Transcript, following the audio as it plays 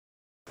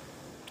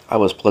I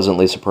was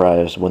pleasantly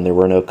surprised when there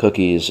were no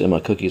cookies in my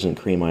cookies and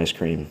cream ice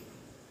cream.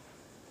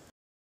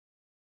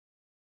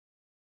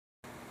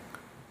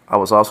 I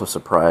was also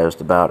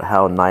surprised about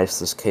how nice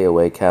this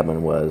KOA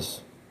cabin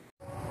was.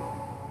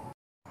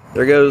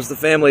 There goes the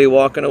family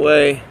walking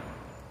away.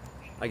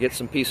 I get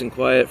some peace and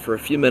quiet for a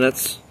few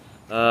minutes.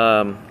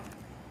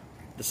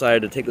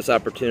 Decided to take this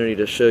opportunity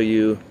to show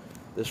you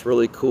this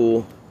really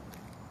cool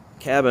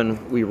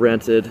cabin we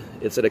rented.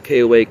 It's at a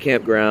KOA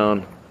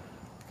campground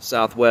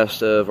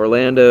southwest of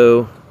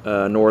Orlando,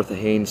 north of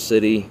Haines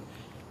City.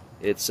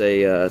 It's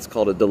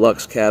called a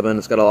deluxe cabin.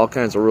 It's got all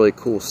kinds of really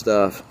cool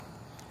stuff.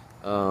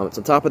 It's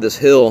on top of this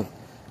hill.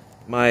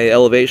 My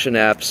elevation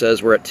app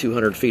says we're at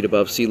 200 feet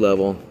above sea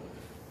level.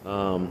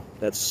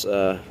 That's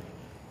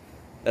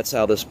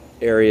how this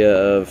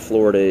area of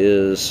Florida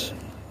is,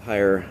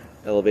 higher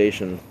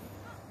elevation.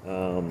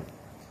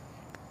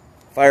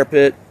 Fire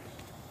pit.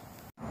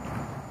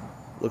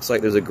 Looks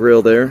like there's a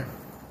grill there.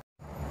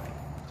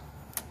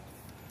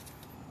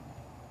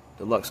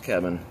 Deluxe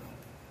cabin.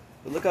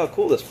 But look how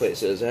cool this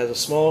place is. It has a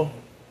small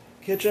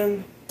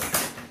kitchen.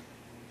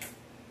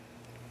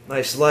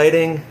 Nice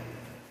lighting.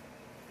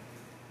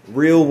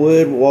 Real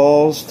wood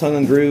walls, tongue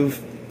and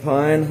groove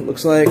pine,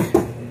 looks like.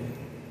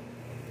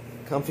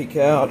 Comfy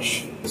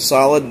couch.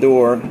 Solid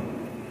door.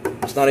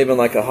 It's not even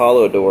like a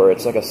hollow door.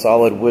 It's like a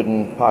solid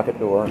wooden pocket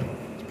door.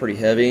 It's pretty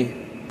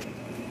heavy.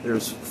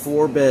 There's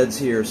 4 beds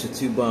here, so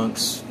 2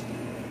 bunks.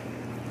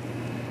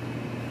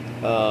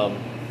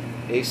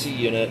 AC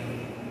unit.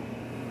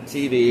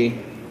 TV.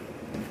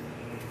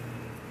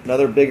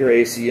 Another bigger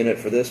AC unit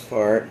for this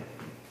part.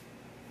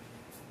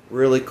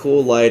 Really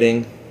cool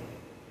lighting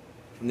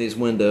from these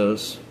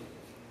windows.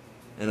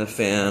 And a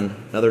fan.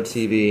 Another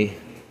TV.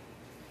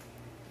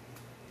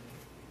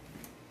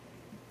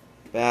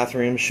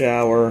 Bathroom,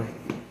 shower.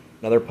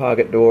 Another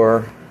pocket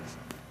door.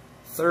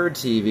 3rd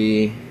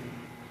TV.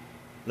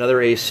 Another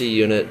AC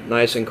unit.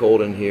 Nice and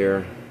cold in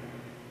here.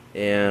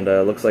 And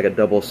looks like a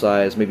double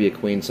size, maybe a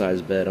queen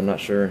size bed, I'm not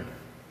sure.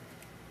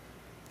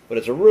 But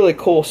it's a really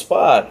cool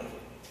spot.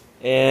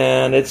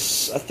 And I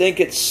think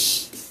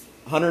it's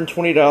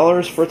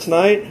 $120 for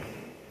tonight.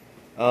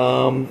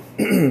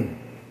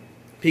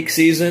 Peak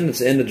season, it's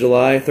the end of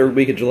July, 3rd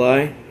week of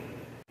July.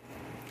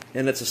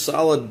 And it's a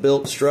solid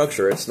built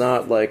structure. It's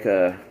not like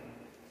an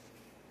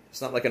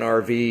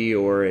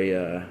RV or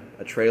a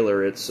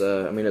trailer. It's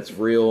it's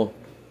real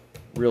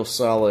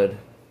solid,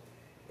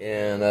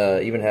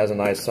 and even has a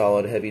nice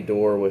solid heavy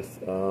door with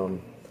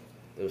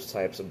those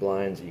types of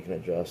blinds that you can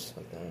adjust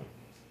like that.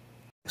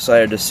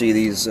 Excited to see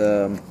these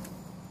little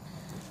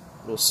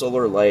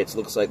solar lights.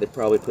 Looks like they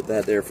probably put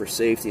that there for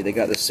safety. They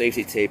got the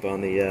safety tape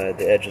on the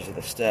edges of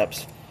the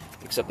steps,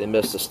 except they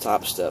missed this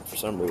top step for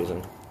some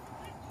reason.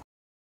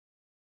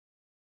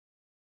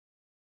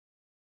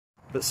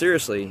 But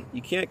seriously,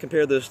 you can't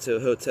compare this to a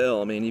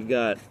hotel. I mean, you've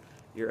got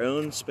your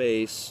own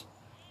space.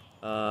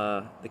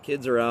 The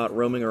kids are out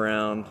roaming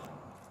around.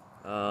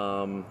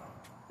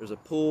 There's a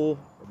pool,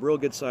 a real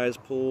good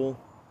sized pool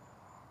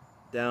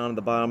down at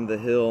the bottom of the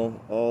hill.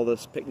 All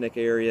this picnic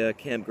area,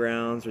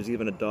 campgrounds. There's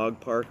even a dog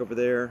park over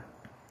there.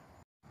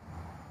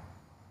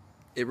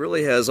 It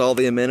really has all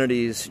the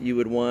amenities you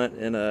would want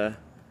in a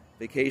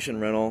vacation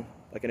rental,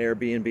 like an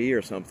Airbnb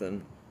or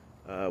something.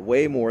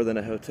 Way more than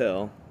a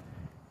hotel.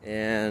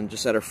 And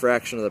just at a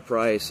fraction of the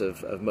price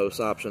of most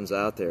options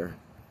out there.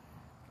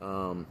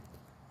 And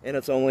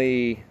it's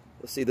only,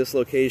 let's see, this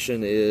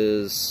location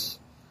is,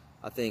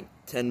 I think,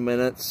 10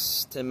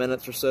 minutes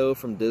or so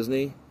from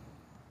Disney.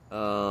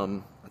 I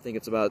think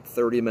it's about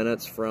 30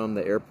 minutes from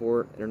the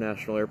airport,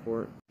 International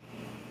Airport.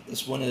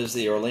 This one is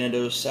the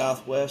Orlando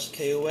Southwest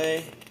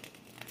KOA.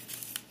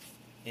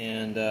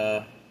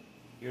 And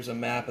here's a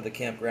map of the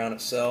campground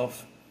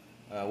itself.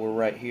 We're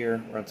right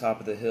here, we're on top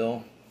of the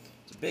hill.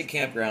 It's a big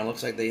campground.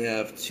 Looks like they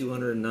have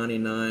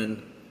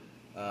 299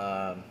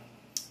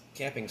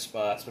 camping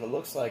spots, but it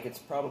looks like it's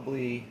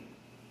probably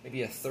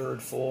maybe a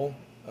third full.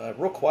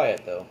 Real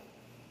quiet though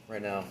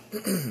right now.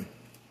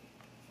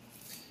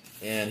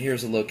 And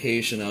here's the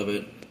location of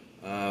it.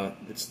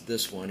 It's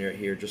this one right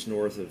here, just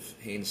north of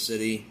Haines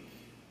City,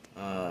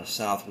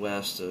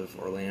 southwest of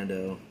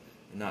Orlando,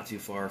 and not too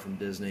far from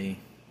Disney.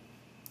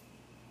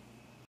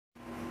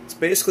 It's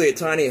basically a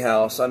tiny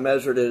house. I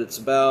measured it. It's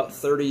about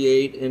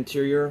 38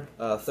 interior,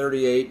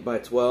 38 by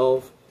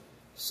 12,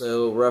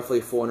 so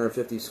roughly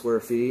 450 square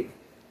feet.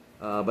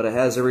 But it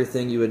has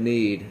everything you would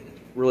need.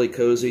 Really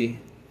cozy,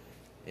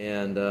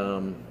 and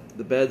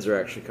the beds are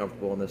actually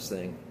comfortable in this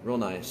thing. Real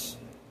nice.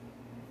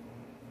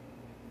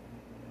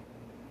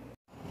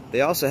 They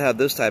also have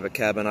this type of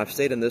cabin. I've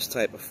stayed in this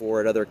type before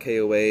at other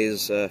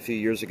KOAs a few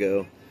years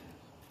ago.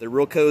 They're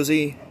real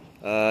cozy.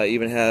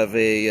 Even have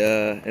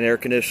an air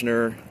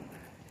conditioner.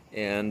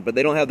 But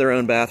they don't have their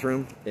own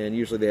bathroom, and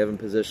usually they have them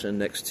positioned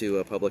next to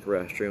a public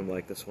restroom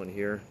like this one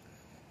here.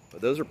 But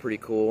those are pretty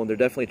cool, and they're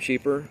definitely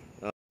cheaper.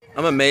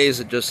 I'm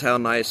amazed at just how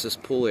nice this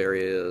pool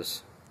area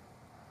is.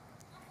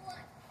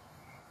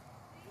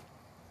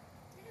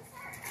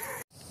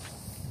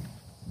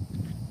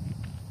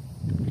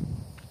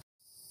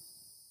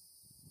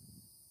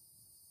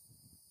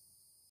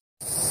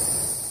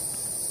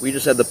 We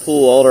just had the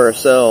pool all to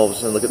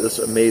ourselves, and look at this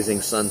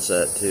amazing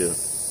sunset too.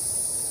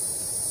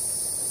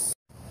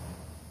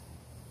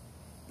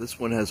 This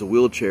one has a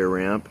wheelchair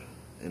ramp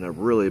and a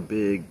really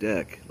big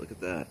deck. Look at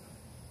that.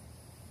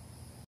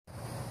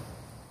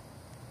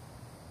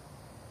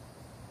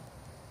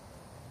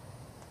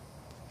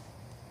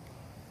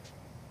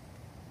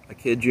 I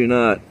kid you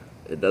not,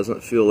 it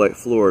doesn't feel like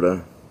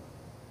Florida.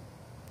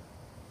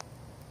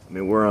 I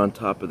mean, we're on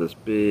top of this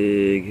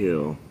big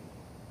hill.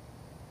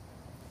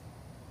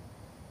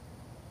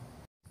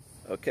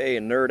 Okay,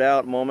 nerd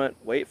out moment.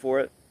 Wait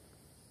for it.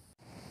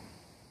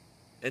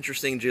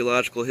 Interesting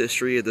geological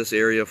history of this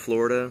area of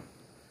Florida.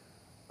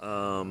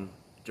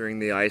 During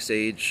the Ice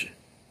Age,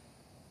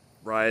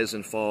 rise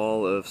and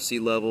fall of sea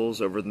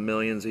levels over the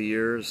millions of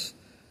years,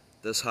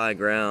 this high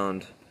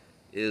ground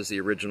is the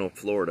original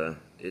Florida.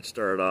 It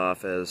started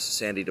off as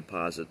sandy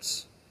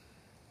deposits,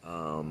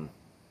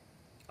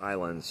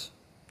 islands,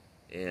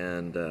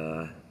 and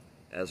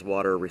as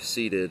water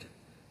receded,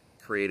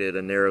 created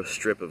a narrow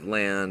strip of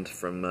land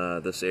from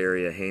this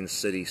area, Haines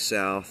City,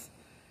 south,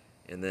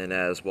 and then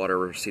as water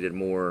receded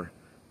more,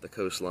 the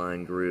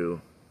coastline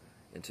grew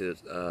into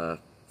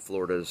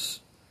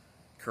Florida's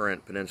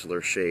current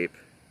peninsular shape,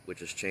 which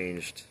has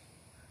changed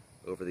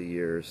over the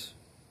years.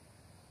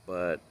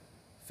 But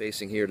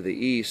facing here to the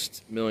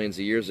east, millions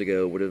of years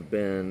ago, would have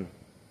been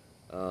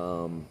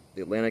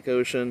the Atlantic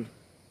Ocean,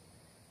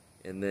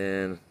 and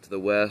then to the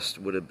west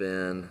would have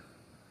been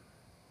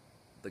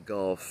the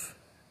Gulf,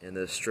 and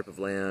this strip of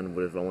land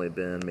would have only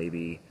been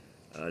maybe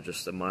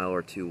just a mile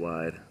or two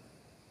wide.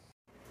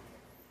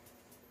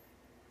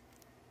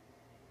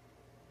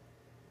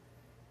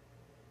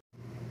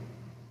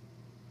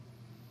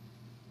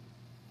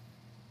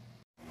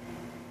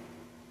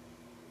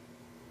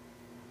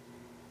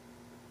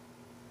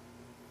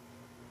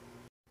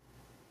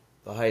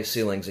 The high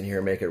ceilings in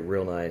here make it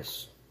real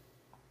nice.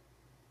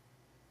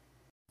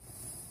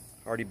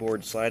 Hardy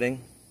board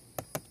sliding.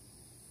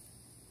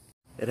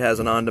 It has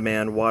an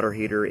on-demand water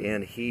heater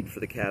and heat for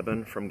the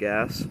cabin from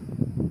gas.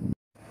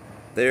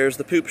 There's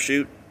the poop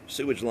chute,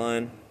 sewage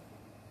line.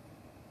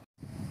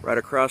 Right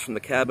across from the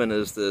cabin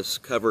is this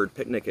covered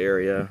picnic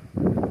area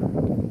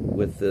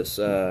with this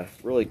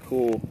really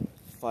cool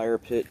fire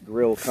pit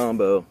grill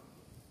combo.